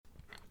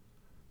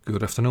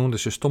Good afternoon,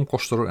 this is Tom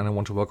Koster and I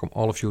want to welcome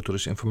all of you to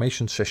this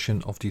information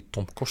session of the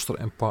Tom Koster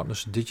 &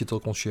 Partners Digital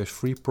Concierge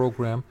Free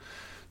Program.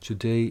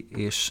 Today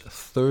is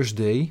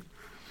Thursday,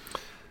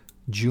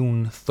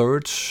 June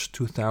 3rd,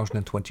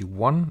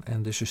 2021,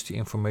 and this is the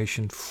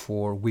information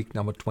for week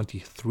number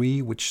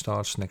 23, which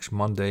starts next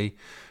Monday,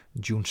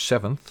 June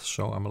 7th.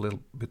 So I'm a little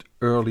bit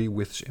early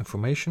with this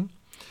information.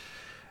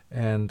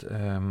 And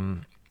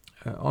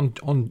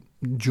on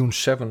June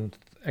 7th,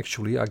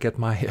 actually, I get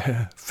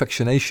my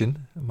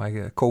vaccination, my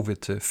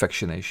COVID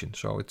vaccination.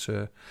 So it's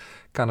a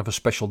kind of a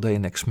special day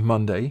next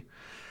Monday.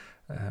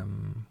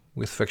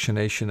 With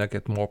vaccination, I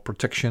get more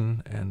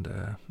protection,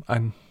 and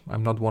I'm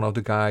not one of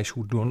the guys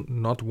who do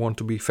not want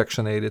to be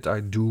vaccinated. I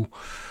do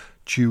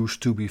choose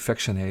to be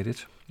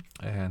vaccinated,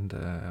 and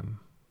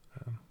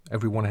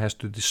everyone has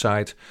to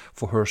decide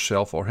for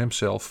herself or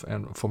himself.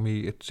 And for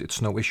me,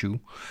 it's no issue.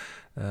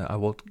 I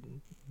will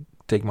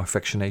take my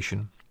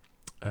vaccination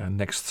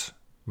next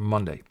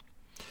Monday.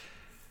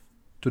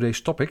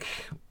 Today's topic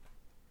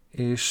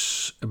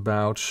is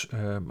about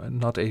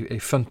not a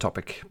fun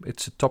topic.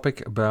 It's a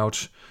topic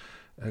about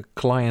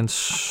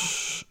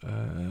clients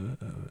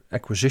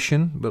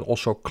acquisition, but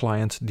also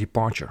client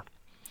departure.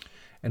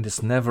 And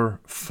it's never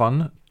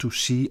fun to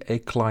see a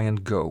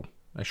client go.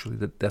 Actually,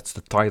 that's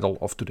the title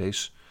of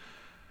today's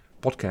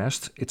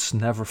podcast. It's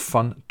never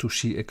fun to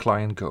see a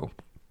client go.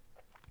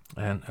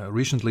 And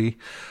recently,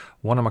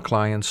 one of my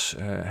clients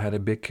had a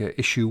big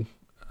issue.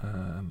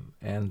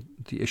 And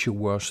the issue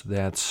was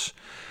that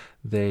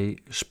they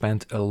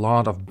spent a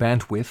lot of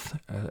bandwidth,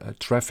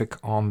 traffic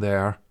on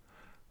their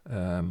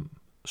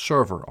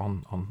server,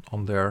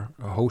 on their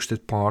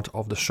hosted part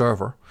of the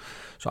server.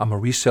 So I'm a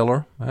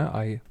reseller.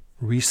 I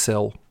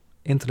resell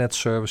internet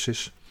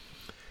services.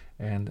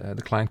 And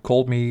the client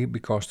called me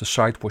because the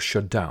site was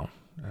shut down.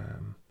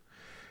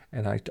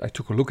 And I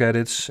took a look at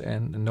it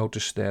and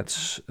noticed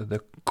that the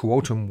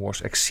quotum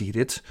was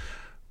exceeded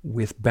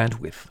with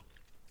bandwidth.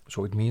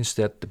 So it means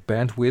that the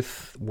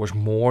bandwidth was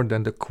more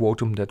than the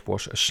quotum that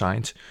was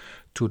assigned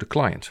to the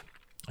client.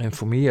 And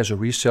for me as a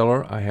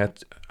reseller,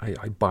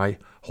 I buy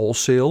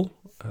wholesale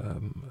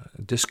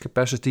disk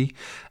capacity,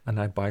 and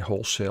I buy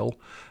wholesale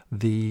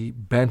the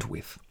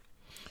bandwidth.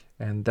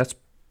 And that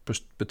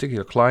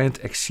particular client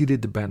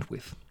exceeded the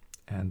bandwidth.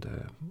 And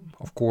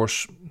of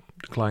course,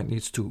 the client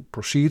needs to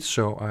proceed,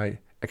 so I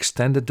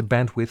extended the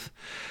bandwidth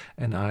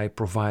and I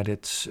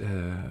provided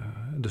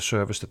the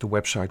service that the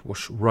website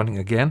was running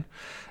again,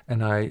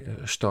 and I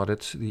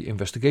started the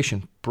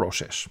investigation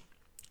process.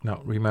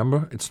 Now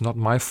remember, it's not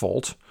my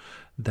fault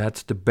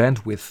that the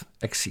bandwidth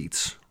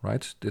exceeds,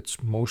 right?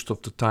 It's most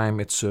of the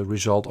time it's a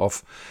result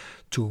of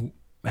too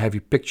heavy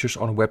pictures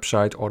on a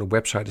website, or the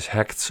website is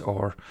hacked,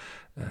 or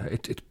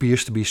it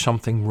appears to be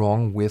something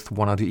wrong with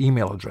one of the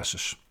email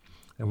addresses.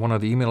 And one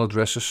of the email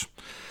addresses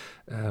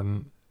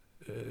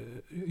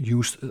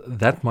used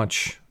that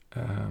much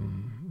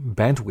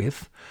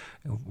bandwidth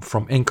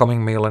from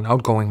incoming mail and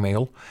outgoing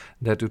mail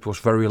that it was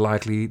very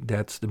likely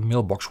that the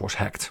mailbox was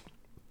hacked.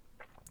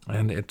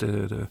 And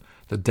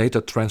the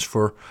data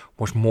transfer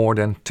was more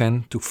than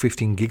 10 to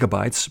 15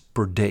 gigabytes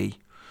per day.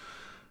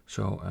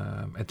 So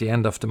at the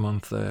end of the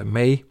month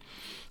May,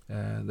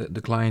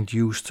 the client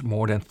used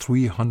more than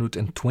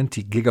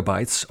 320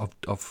 gigabytes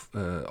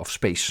of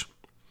space.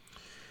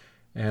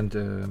 And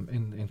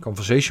in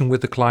conversation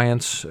with the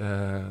clients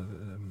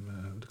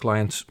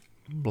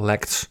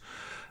lacked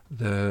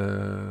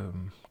the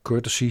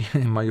courtesy,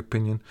 in my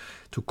opinion,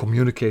 to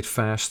communicate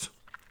fast.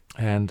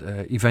 And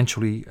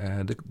eventually,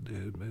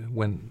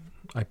 when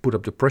I put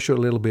up the pressure a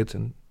little bit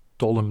and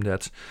told him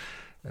that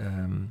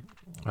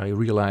I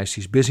realized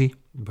he's busy,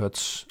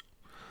 but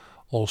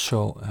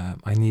also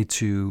I need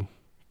to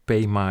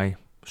pay my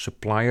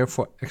supplier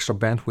for extra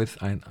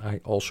bandwidth, and I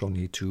also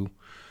need to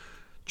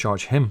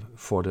charge him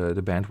for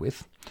the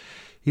bandwidth,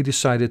 he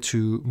decided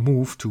to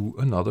move to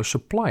another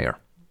supplier.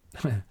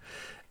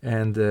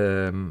 And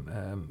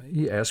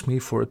he asked me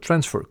for a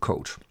transfer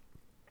code.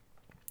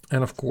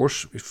 And of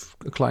course, if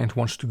a client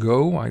wants to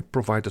go, I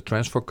provide the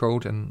transfer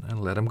code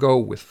and let him go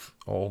with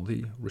all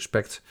the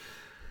respect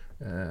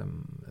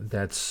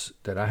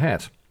that I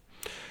had.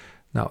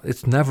 Now,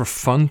 it's never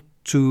fun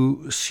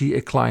to see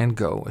a client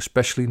go,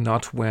 especially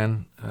not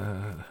when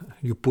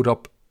you put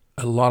up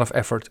a lot of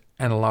effort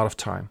and a lot of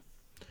time.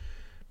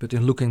 But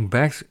in looking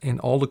back in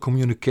all the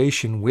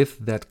communication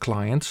with that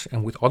client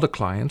and with other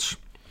clients,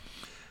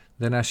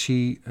 then I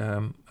see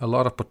a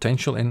lot of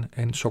potential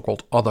in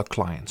so-called other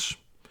clients.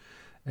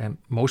 And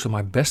most of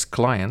my best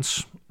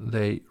clients,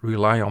 they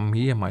rely on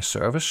me and my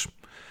service.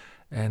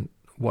 And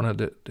one of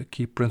the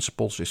key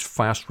principles is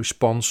fast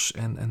response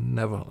and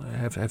never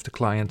have the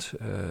client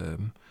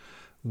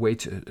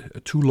wait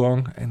too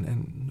long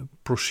and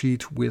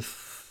proceed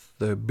with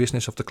the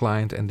business of the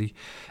client and the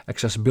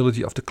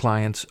accessibility of the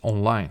client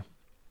online.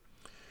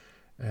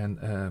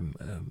 And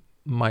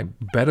my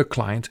better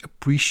clients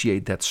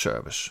appreciate that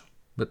service.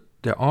 But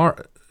there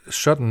are a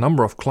certain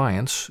number of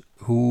clients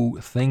who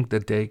think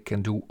that they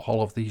can do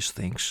all of these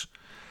things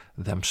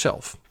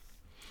themselves.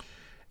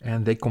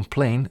 and they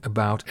complain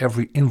about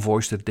every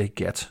invoice that they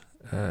get,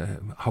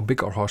 how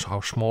big or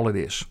how small it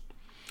is.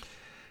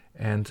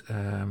 And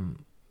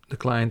the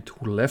client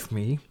who left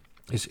me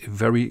is a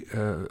very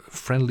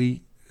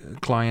friendly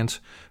client,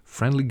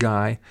 friendly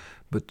guy,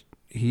 but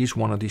he's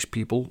one of these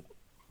people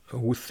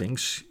who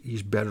thinks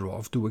he's better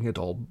off doing it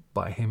all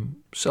by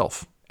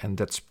himself, and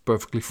that's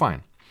perfectly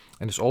fine.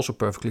 And it's also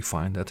perfectly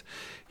fine that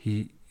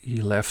he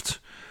left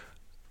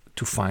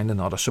to find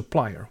another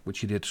supplier, which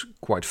he did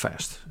quite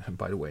fast,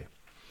 by the way.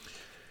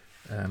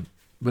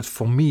 But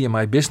for me and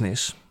my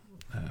business,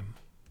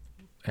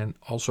 and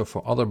also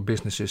for other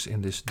businesses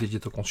in this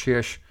digital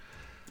concierge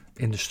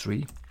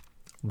industry,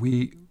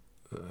 we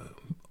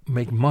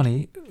make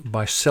money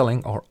by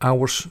selling our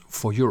hours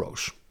for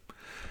euros.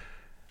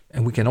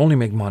 And we can only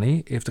make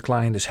money if the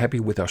client is happy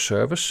with our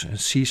service and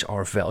sees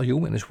our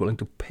value and is willing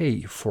to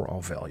pay for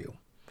our value.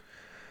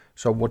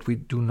 So what we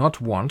do not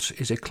want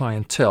is a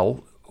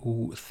clientele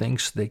who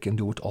thinks they can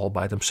do it all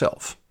by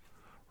themselves,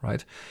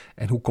 right?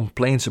 And who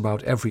complains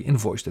about every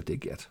invoice that they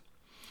get,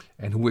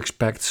 and who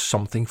expects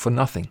something for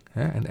nothing,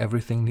 and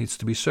everything needs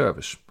to be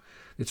service.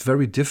 It's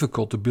very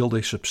difficult to build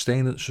a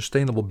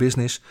sustainable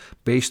business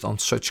based on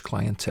such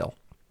clientele.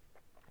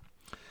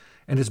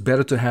 And it's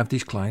better to have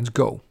these clients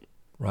go,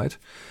 right?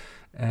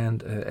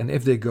 And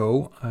if they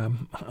go,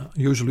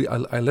 usually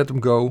I let them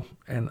go,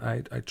 and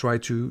I try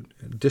to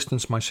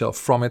distance myself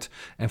from it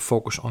and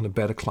focus on the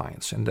better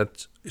clients. And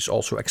that is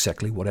also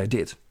exactly what I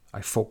did.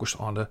 I focused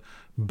on the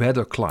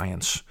better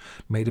clients,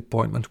 made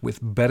appointment with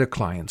better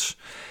clients,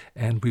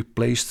 and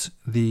replaced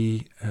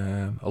the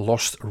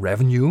lost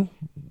revenue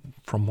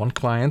from one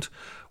client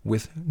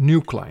with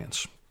new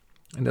clients.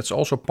 And that's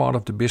also part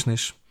of the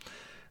business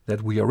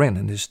that we are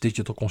in this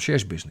digital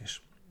concierge business.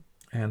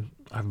 And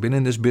I've been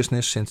in this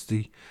business since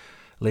the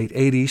late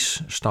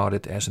 80s,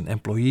 started as an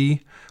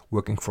employee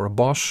working for a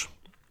boss.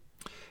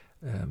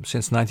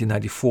 Since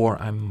 1994,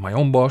 I'm my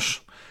own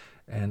boss.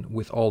 And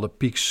with all the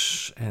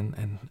peaks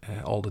and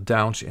all the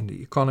downs in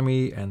the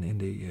economy and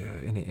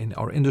in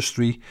our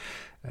industry,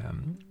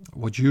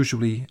 what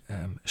usually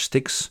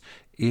sticks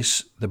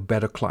is the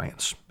better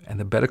clients. And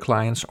the better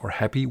clients are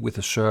happy with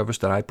the service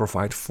that I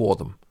provide for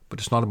them. But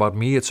it's not about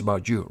me, it's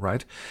about you,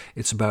 right?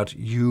 It's about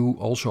you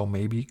also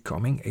maybe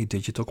becoming a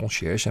digital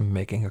concierge and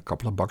making a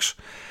couple of bucks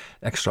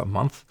extra a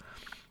month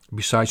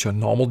besides your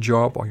normal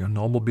job or your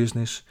normal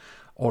business,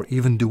 or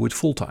even do it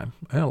full-time,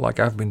 like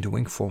I've been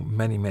doing for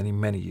many, many,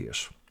 many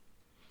years.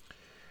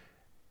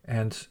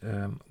 And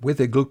with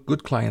a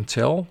good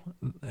clientele,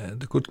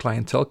 the good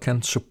clientele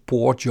can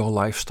support your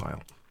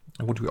lifestyle.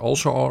 And what we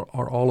also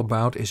are all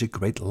about is a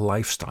great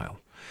lifestyle.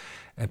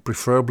 And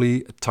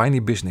preferably a tiny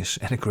business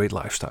and a great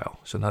lifestyle.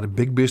 So not a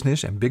big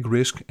business and big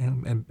risk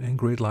and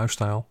great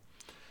lifestyle,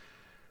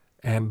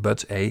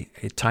 but a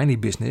tiny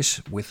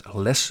business with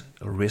less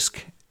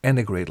risk and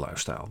a great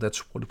lifestyle. That's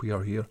what we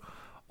are here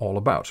all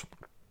about.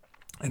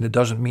 And it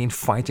doesn't mean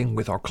fighting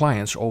with our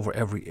clients over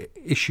every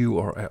issue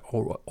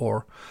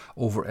or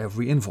over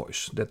every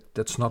invoice.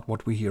 That's not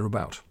what we hear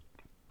about.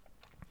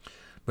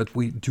 But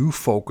we do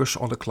focus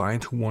on the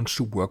client who wants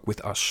to work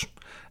with us.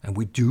 And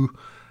we do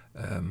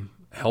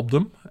help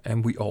them,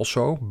 and we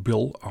also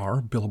bill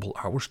our billable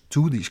hours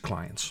to these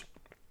clients.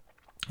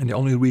 And the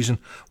only reason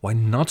why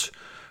not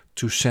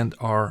to send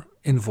our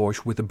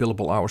invoice with the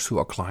billable hours to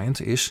our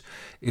client is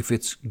if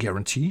it's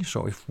guaranteed,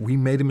 so if we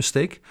made a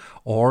mistake,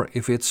 or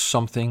if it's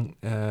something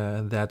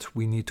that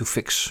we need to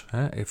fix,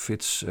 if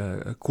it's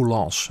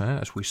coulance,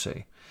 as we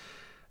say.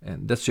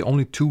 And that's the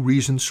only two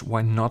reasons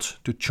why not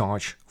to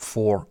charge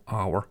for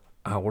our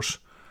hours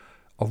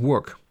of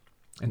work.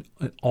 And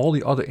in all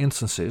the other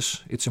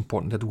instances, it's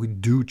important that we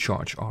do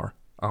charge our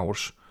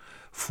hours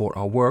for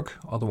our work.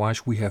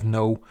 Otherwise, we have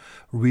no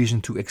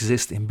reason to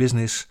exist in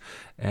business,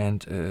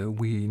 and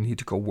we need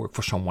to go work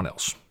for someone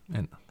else.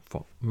 And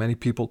for many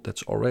people,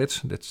 that's all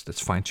right.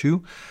 That's fine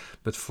too.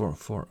 But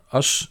for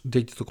us,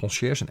 digital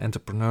concierge and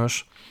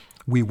entrepreneurs,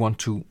 we want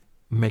to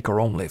make our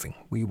own living.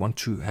 We want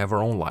to have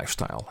our own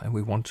lifestyle, and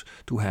we want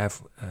to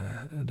have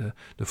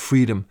the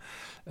freedom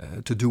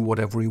to do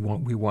whatever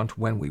we want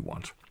when we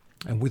want.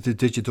 And with the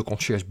digital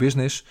concierge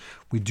business,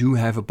 we do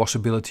have a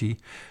possibility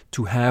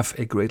to have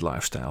a great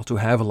lifestyle, to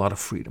have a lot of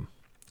freedom.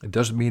 It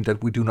doesn't mean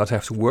that we do not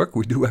have to work.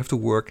 We do have to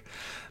work,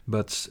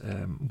 but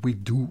we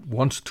do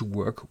want to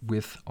work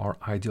with our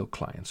ideal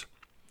clients.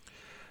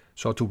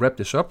 So to wrap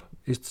this up,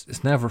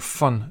 it's never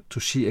fun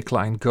to see a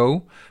client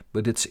go,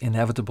 but it's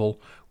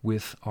inevitable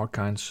with our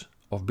kinds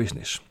of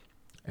business.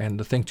 And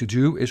the thing to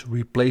do is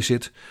replace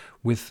it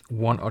with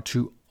one or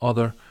two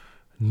other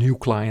new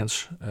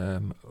clients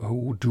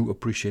who do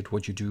appreciate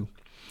what you do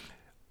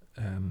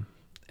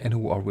and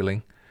who are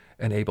willing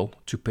and able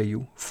to pay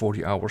you for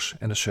the hours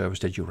and the service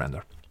that you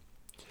render.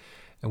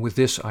 And with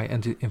this, I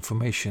end the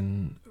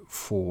information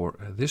for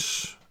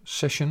this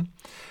session.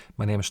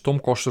 My name is Tom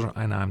Koster,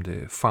 and I'm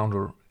the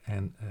founder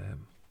and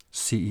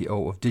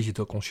CEO of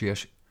Digital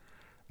Concierge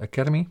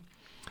Academy.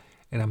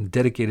 And I'm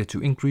dedicated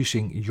to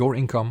increasing your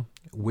income,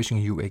 wishing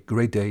you a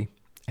great day,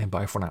 and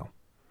bye for now.